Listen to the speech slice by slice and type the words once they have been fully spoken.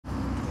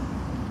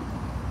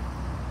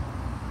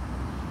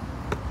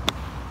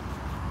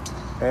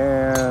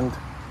And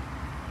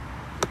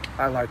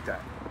I like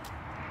that.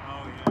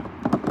 Oh, yeah.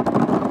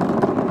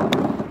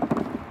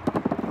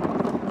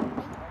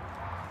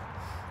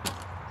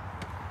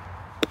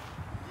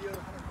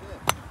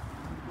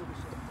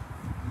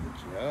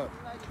 Yep.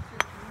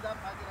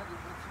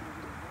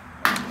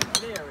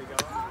 There we go.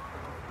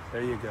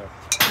 There you go.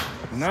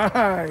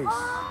 Nice.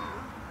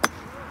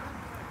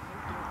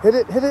 Hit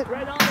it, hit it.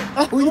 Right on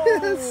it. Oh,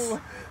 yes.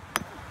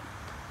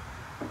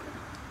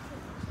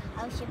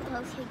 I was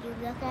supposed to do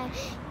look at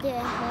the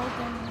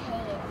holding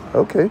hand.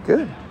 Okay,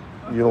 good.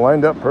 You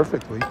lined up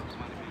perfectly.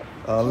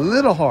 A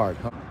little hard,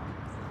 huh?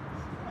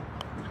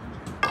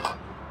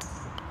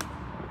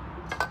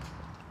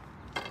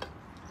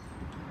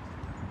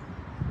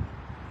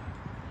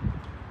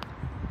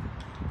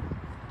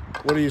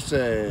 What do you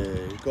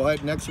say? Go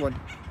ahead, next one.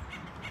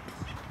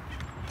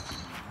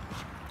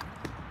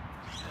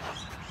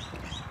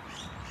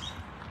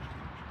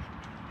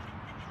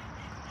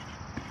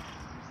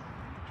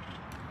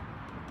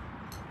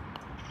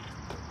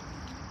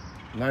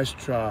 Nice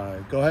try.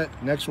 Go ahead,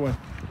 next one.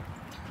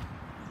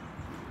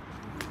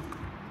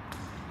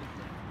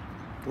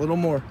 A little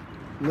more.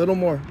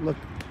 Look.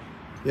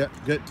 Yeah,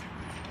 good.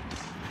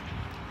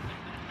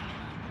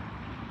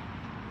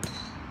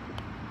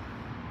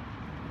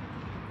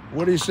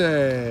 What do you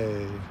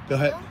say? Go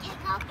ahead. Don't take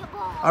out the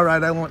ball. All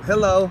right, I won't.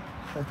 Hello.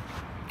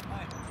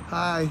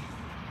 Hi.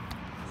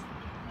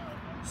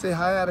 Say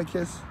hi,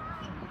 Atticus.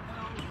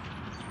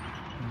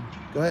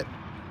 Go ahead.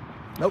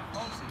 Nope.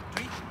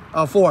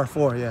 Oh,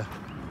 four, yeah.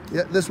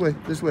 Yeah, this way.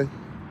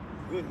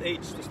 Good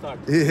age to start.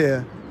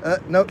 Yeah.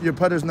 Nope, your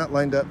putter's not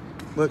lined up.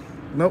 Look,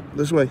 nope,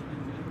 this way.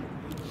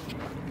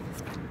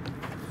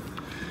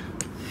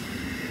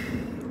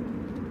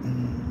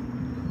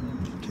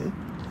 Okay.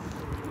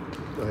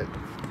 Go ahead.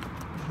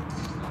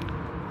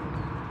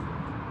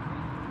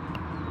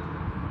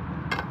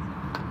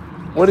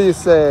 What do you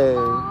say?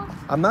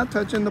 I'm not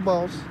touching the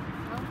balls.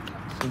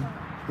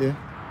 Yeah.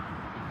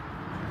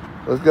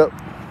 Let's go.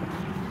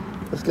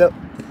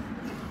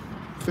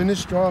 Finish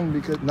strong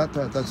because not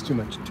that. That's too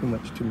much.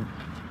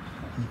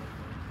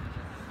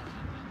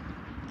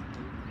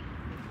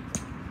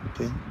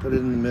 Okay, put it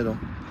in the middle.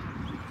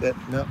 Yeah,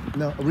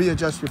 no.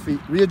 Readjust your feet.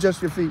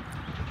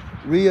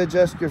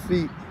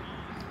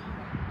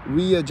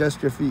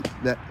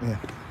 That, yeah.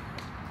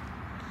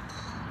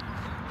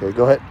 Okay,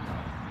 go ahead.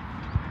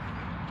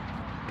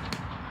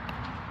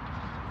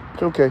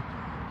 It's okay.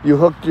 You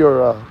hooked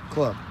your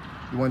club.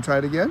 You want to try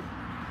it again?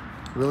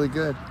 Really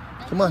good.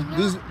 Come on.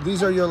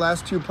 These are your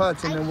last two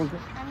putts, and then we'll go.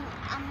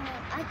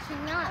 I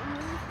cannot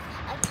move.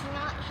 I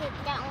cannot hit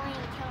that one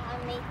until I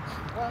make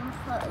one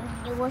foot.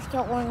 You will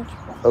get one.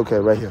 Okay,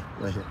 right here.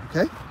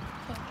 Okay?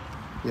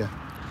 Yeah.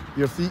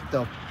 Your feet,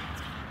 though.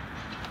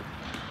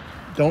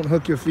 Don't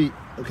hook your feet,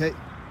 okay?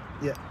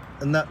 Yeah,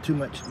 and not too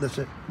much. That's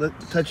it. Look,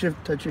 touch your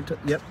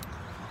yep.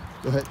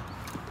 Go ahead.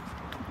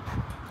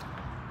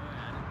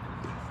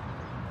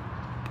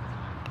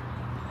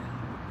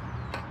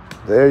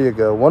 There you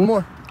go. One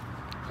more.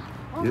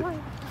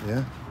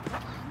 Yeah.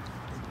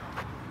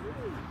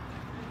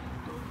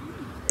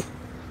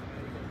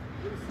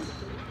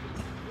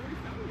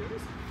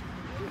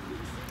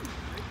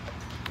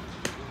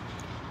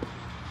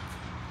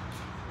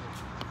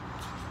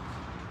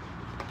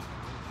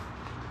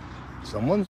 Someone's